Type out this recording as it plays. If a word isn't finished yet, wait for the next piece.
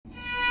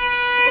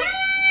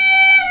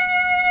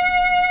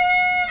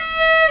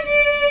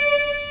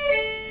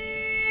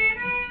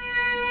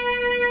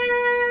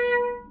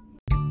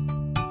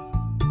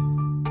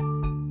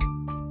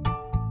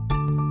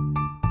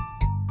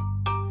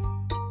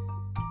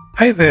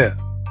Hi there.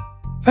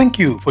 Thank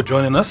you for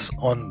joining us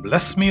on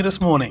Bless Me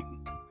this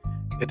morning.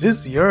 It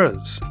is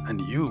yours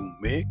and you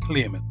may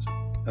claim it.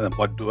 And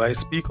what do I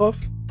speak of?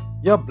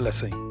 Your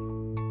blessing.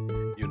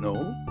 You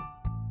know,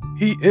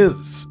 He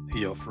is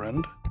your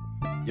friend,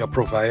 your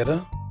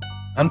provider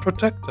and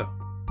protector,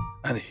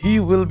 and He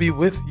will be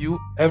with you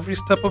every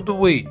step of the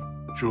way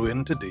through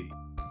in today.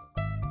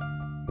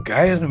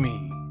 Guide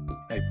me,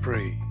 I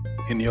pray,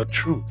 in your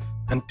truth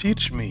and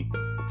teach me,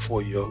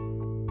 for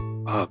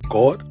you are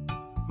God,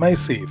 my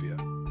Savior,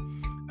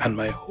 and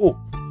my hope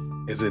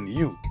is in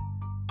you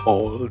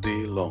all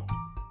day long.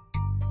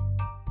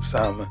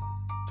 Psalm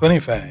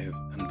 25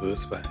 and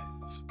verse 5.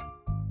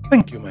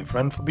 Thank you, my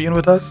friend, for being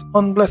with us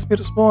on Bless Me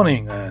this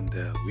morning, and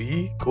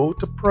we go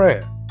to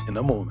prayer in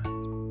a moment.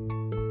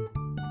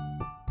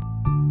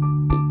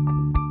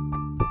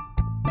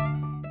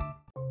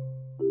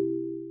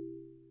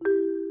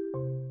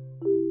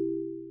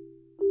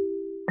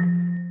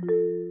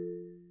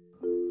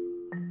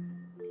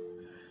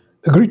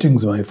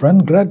 Greetings, my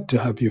friend. Glad to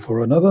have you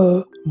for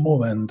another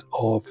moment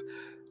of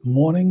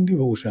morning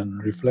devotion,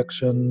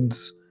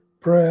 reflections,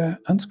 prayer,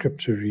 and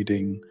scripture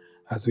reading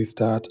as we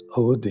start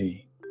our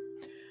day.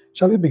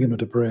 Shall we begin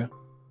with a prayer?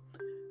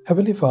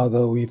 Heavenly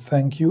Father, we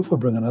thank you for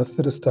bringing us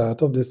to the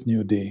start of this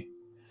new day.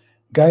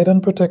 Guide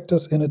and protect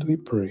us in it, we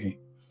pray,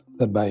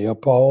 that by your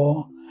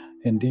power,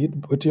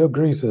 indeed with your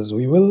graces,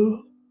 we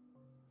will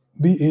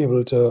be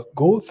able to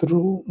go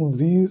through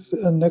these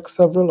next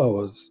several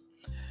hours.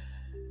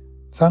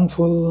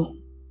 Thankful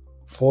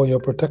for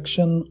your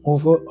protection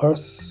over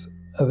us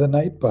the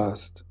night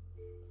past,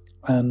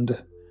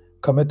 and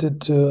committed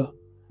to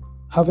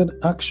having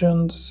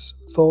actions,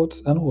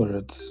 thoughts, and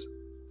words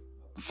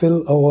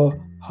fill our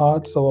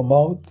hearts, our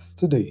mouths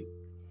today,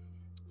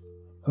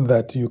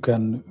 that you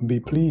can be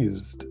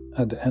pleased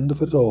at the end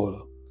of it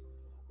all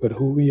with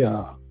who we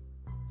are,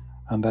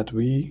 and that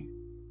we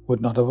would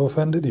not have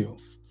offended you.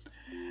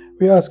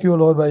 We ask you,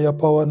 Lord, by your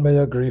power and by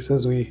your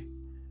graces, we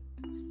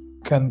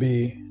can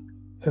be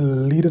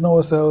leading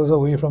ourselves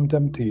away from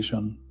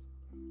temptation,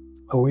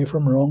 away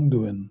from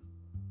wrongdoing,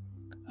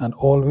 and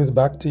always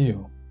back to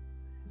you,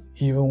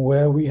 even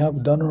where we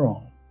have done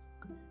wrong,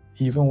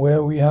 even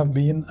where we have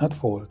been at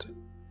fault,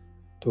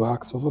 to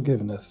ask for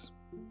forgiveness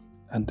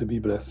and to be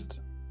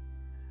blessed.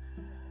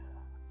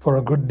 For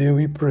a good day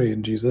we pray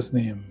in Jesus'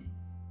 name.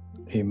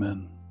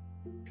 Amen.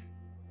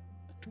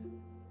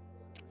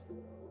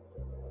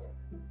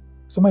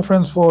 So, my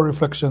friends, for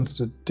reflections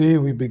today,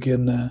 we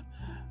begin.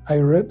 I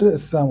read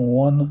Psalm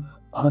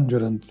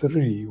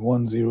 103,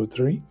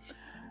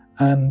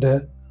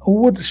 and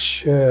would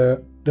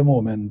share the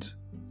moment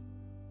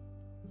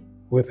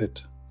with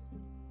it.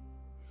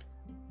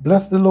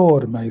 Bless the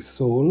Lord, my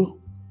soul,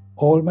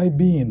 all my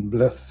being,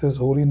 bless his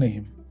holy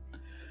name.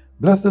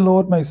 Bless the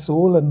Lord, my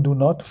soul, and do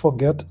not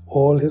forget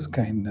all his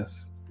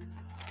kindness.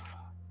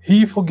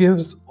 He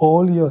forgives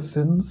all your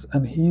sins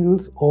and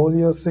heals all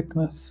your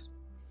sickness.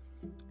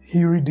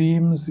 He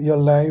redeems your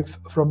life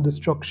from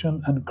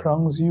destruction and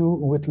crowns you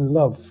with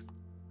love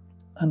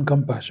and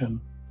compassion.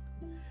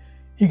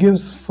 He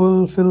gives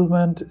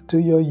fulfillment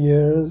to your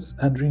years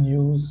and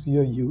renews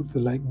your youth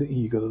like the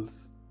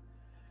eagles.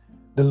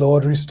 The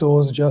Lord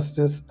restores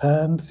justice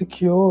and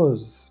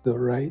secures the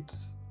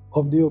rights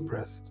of the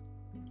oppressed.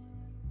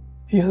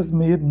 He has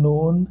made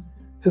known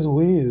his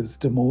ways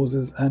to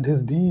Moses and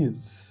his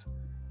deeds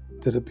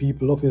to the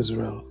people of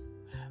Israel.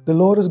 The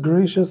Lord is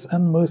gracious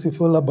and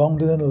merciful,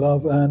 abounding in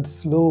love and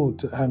slow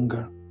to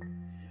anger.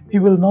 He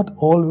will not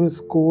always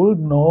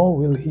scold, nor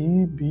will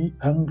he be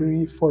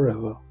angry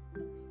forever.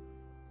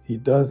 He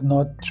does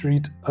not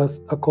treat us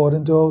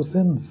according to our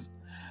sins,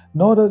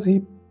 nor does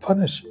he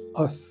punish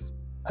us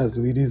as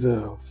we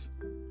deserve.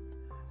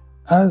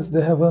 As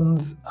the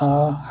heavens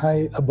are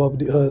high above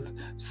the earth,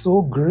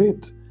 so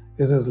great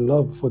is his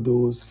love for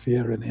those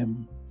fearing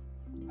him.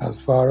 As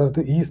far as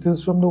the east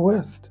is from the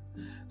west,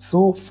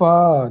 so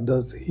far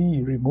does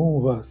he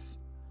remove us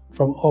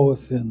from our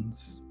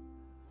sins.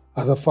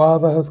 As a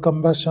father has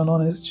compassion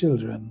on his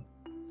children,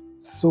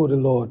 so the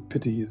Lord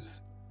pities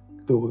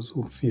those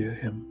who fear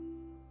him.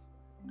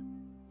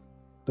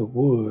 The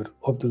word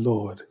of the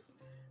Lord.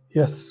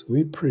 Yes,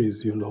 we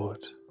praise you,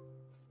 Lord.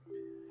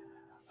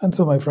 And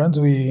so, my friends,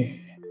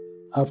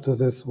 after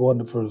this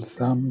wonderful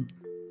psalm,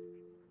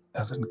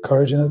 as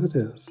encouraging as it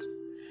is,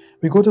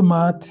 we go to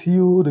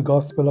Matthew, the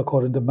Gospel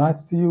according to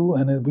Matthew,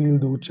 and we'll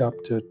do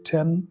chapter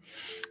 10,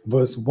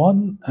 verse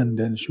 1, and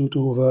then shoot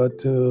over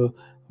to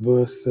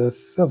verses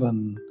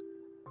 7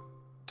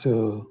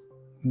 to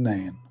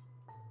 9.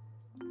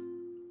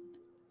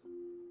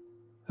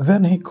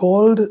 Then he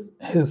called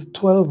his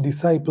 12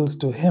 disciples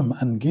to him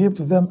and gave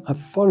them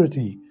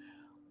authority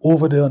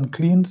over the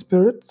unclean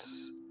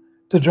spirits,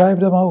 to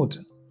drive them out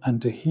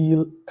and to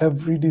heal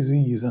every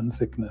disease and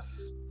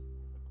sickness.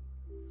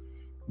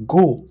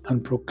 Go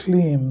and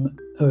proclaim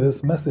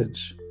this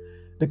message.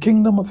 The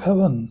kingdom of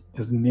heaven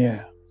is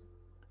near.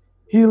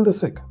 Heal the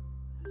sick,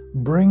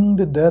 bring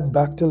the dead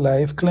back to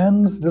life,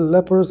 cleanse the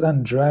lepers,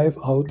 and drive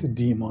out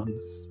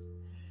demons.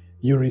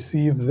 You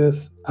receive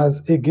this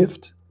as a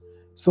gift,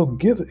 So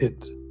give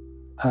it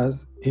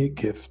as a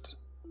gift,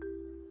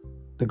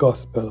 the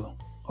gospel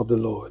of the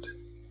Lord.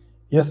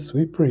 Yes,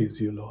 we praise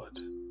you, Lord.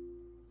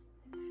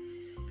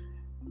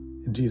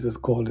 Jesus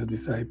called his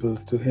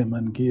disciples to him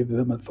and gave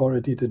them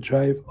authority to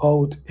drive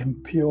out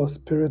impure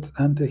spirits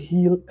and to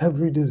heal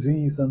every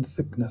disease and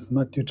sickness.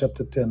 Matthew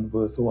chapter 10,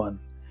 verse 1.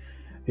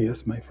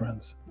 Yes, my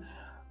friends.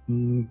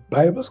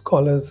 Bible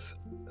scholars,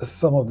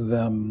 some of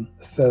them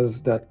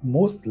says that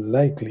most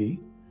likely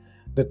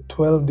the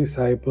 12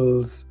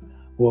 disciples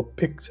were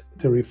picked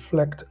to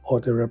reflect or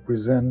to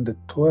represent the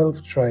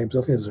 12 tribes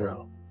of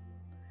Israel.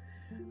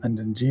 And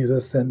then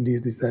Jesus sent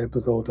these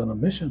disciples out on a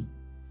mission.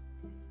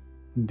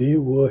 They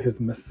were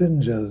his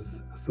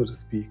messengers, so to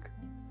speak.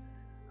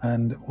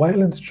 And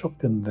while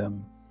instructing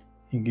them,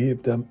 he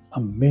gave them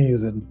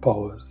amazing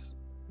powers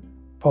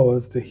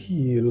to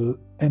heal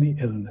any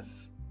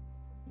illness,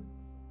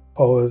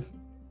 powers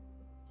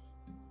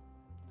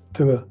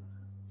to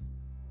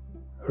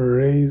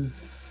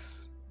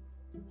raise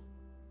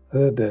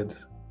the dead.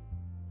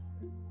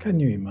 Can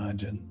you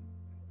imagine?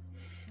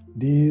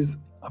 These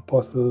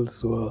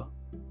apostles were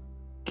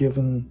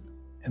given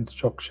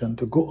instruction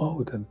to go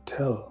out and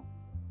tell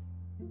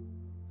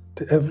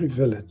to every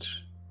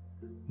village,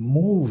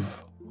 move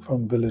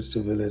from village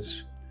to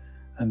village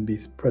and be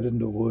spreading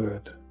the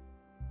word.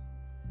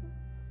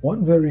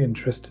 One very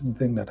interesting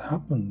thing that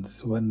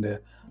happens when the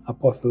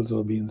apostles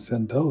were being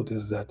sent out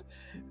is that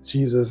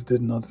Jesus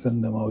did not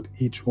send them out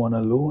each one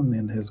alone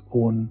in his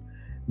own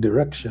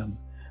direction,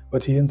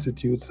 but he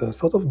institutes a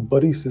sort of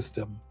buddy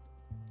system,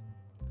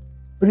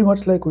 pretty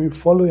much like we're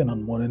following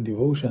on morning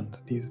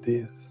devotions these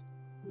days.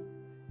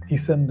 He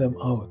sent them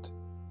out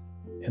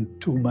in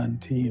 2-man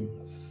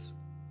teams.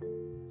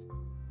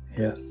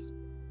 Yes,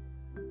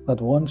 that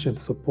one should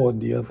support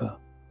the other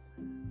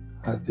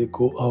as they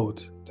go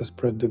out to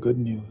spread the good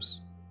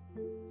news.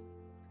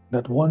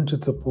 That one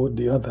should support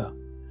the other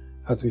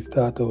as we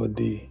start our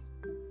day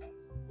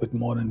with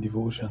morning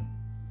devotion.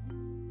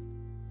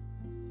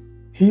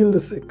 Heal the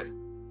sick,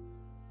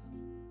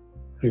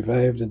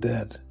 revive the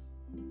dead,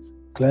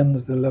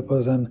 cleanse the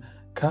lepers, and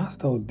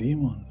cast out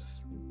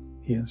demons,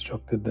 he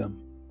instructed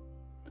them.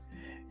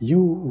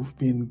 You've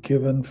been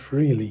given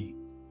freely,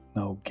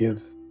 now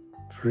give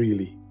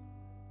freely.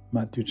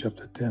 Matthew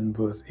chapter 10,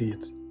 verse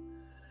 8.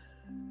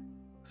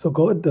 So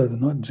God does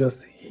not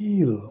just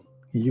heal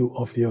you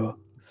of your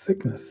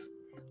sickness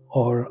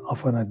or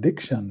of an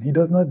addiction. He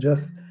does not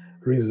just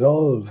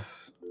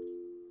resolve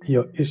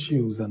your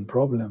issues and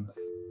problems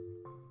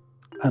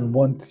and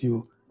wants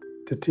you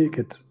to take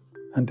it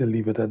and to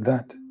leave it at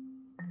that.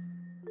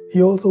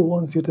 He also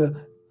wants you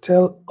to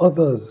tell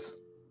others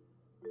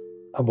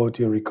about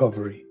your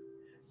recovery.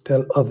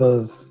 Tell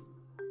others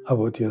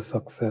about your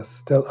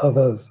success. Tell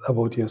others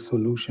about your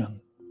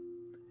solution.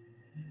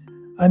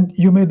 And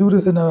you may do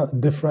this in a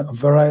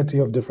variety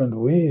of different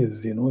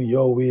ways.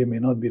 Your way may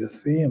not be the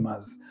same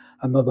as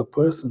another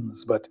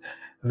person's, but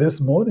this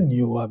morning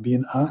you are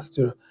being asked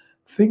to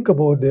think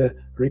about the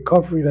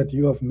recovery that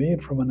you have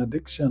made from an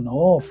addiction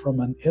or from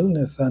an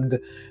illness and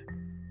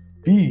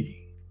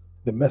be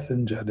the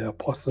messenger, the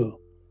apostle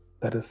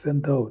that is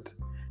sent out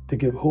to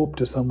give hope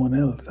to someone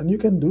else. And you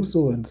can do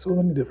so in so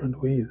many different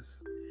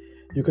ways.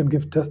 You can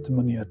give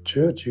testimony at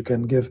church. You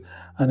can give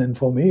an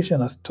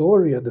information, a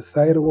story at the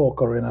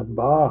sidewalk or in a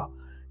bar,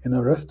 in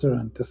a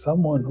restaurant to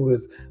someone who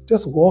is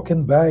just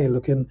walking by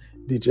looking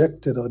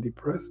dejected or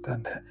depressed,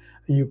 and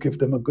you give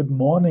them a good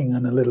morning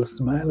and a little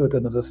smile with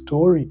another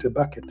story to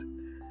back it.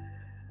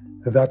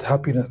 That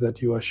happiness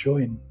that you are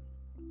showing.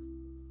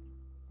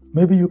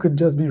 Maybe you could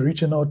just be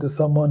reaching out to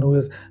someone who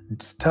is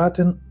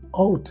starting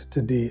out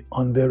today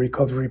on their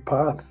recovery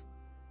path.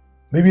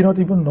 Maybe not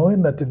even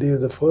knowing that today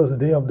is the first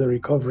day of the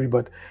recovery,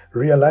 but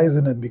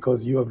realizing it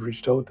because you have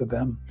reached out to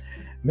them.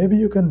 Maybe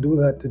you can do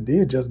that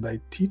today just by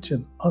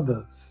teaching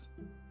others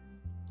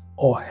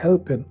or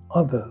helping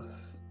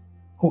others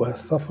who are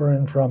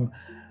suffering from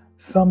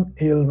some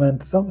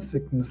ailment, some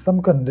sickness,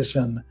 some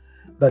condition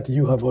that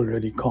you have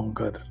already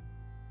conquered.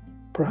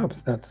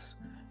 Perhaps that's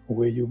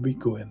where you'll be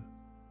going.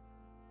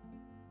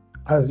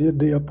 As your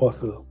day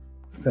apostle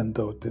sent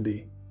out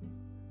today.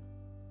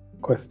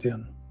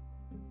 Question: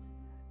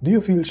 do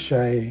you feel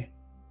shy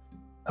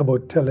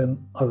about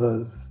telling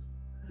others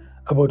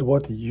about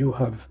what you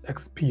have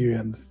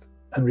experienced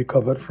and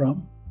recovered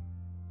from?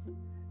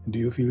 Do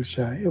you feel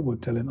shy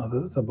about telling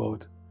others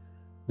about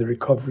the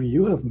recovery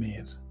you have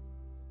made,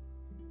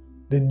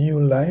 the new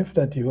life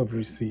that you have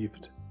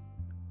received?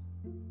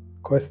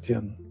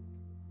 Question: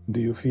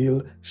 do you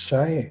feel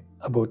shy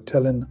about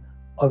telling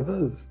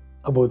others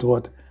about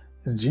what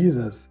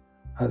Jesus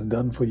has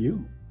done for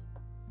you?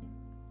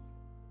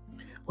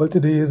 Well,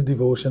 today's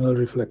devotional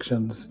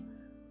reflections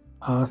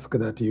ask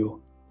that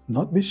you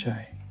not be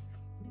shy.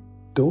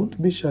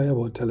 Don't be shy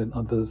about telling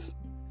others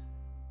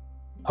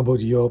about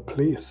your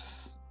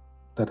place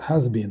that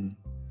has been,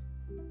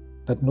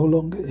 that no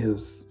longer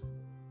is,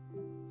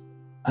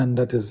 and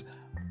that is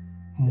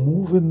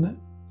moving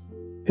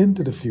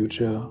into the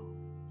future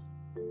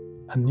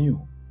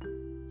anew,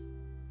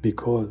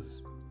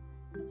 because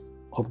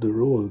of the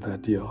role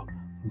that your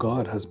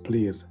God has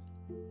played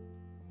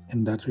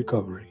in that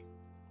recovery,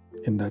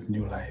 in that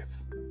new life.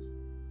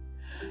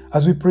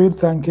 As we prayed,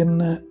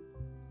 thanking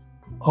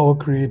our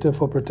Creator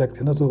for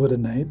protecting us over the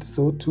night,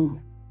 so too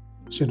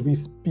should we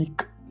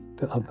speak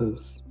to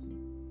others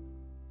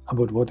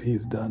about what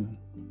He's done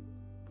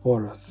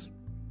for us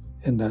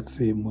in that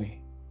same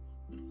way.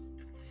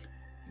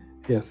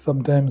 Yes,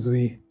 sometimes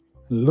we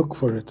look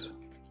for it,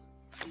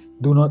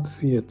 do not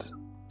see it,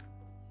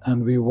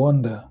 and we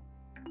wonder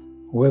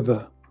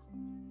whether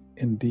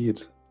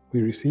indeed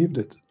we received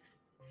it.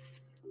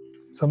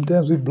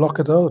 Sometimes we block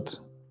it out.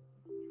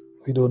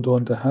 We don't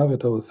want to have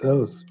it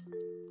ourselves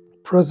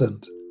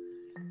present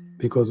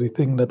because we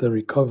think that a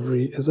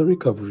recovery is a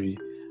recovery.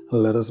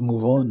 Let us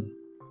move on.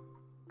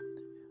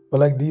 But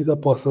like these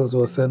apostles who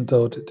were sent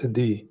out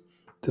today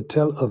to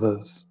tell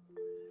others,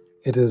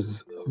 it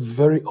is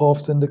very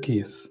often the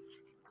case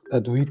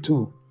that we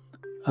too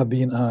are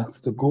being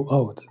asked to go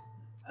out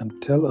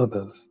and tell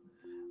others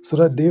so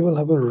that they will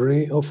have a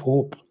ray of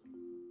hope,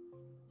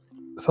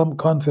 some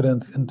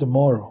confidence in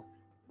tomorrow,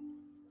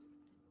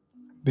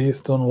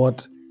 based on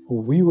what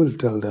we will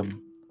tell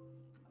them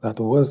that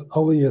was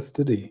our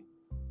yesterday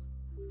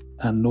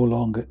and no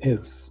longer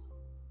is,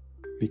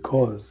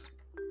 because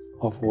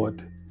of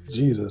what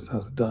Jesus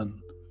has done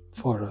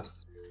for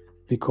us,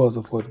 because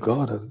of what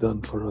God has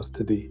done for us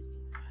today.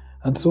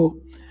 And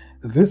so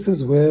this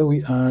is where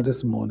we are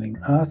this morning,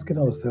 asking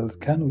ourselves,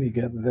 can we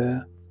get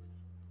there?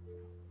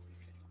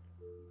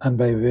 And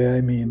by there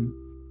I mean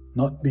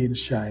not being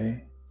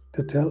shy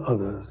to tell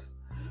others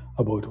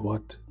about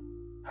what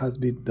has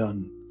been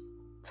done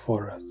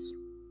for us.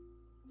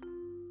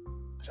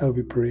 Shall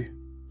we pray?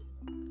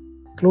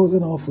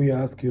 Closing off, we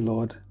ask you,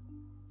 Lord,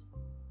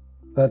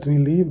 that we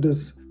leave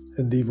this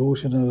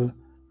devotional,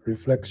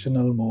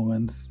 reflectional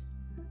moments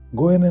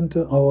going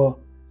into our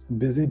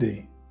busy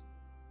day,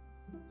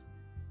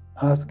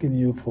 asking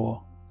you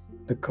for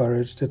the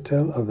courage to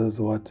tell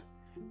others what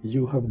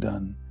you have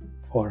done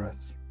for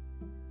us.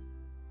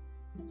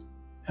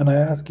 And I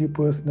ask you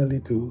personally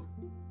too,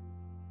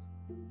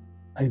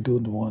 I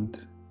don't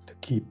want to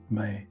keep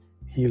my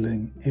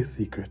healing a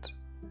secret.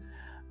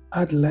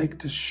 I'd like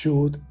to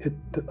show it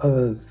to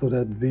others so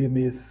that they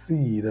may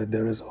see that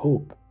there is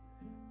hope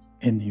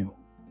in you.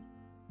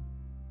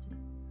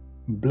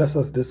 Bless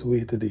us this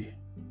way today.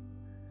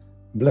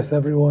 Bless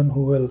everyone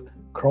who will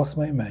cross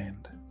my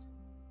mind.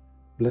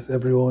 Bless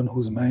everyone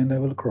whose mind I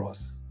will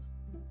cross,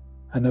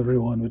 and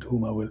everyone with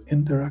whom I will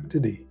interact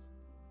today.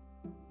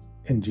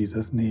 In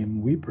Jesus'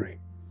 name we pray.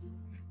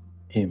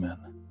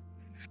 Amen.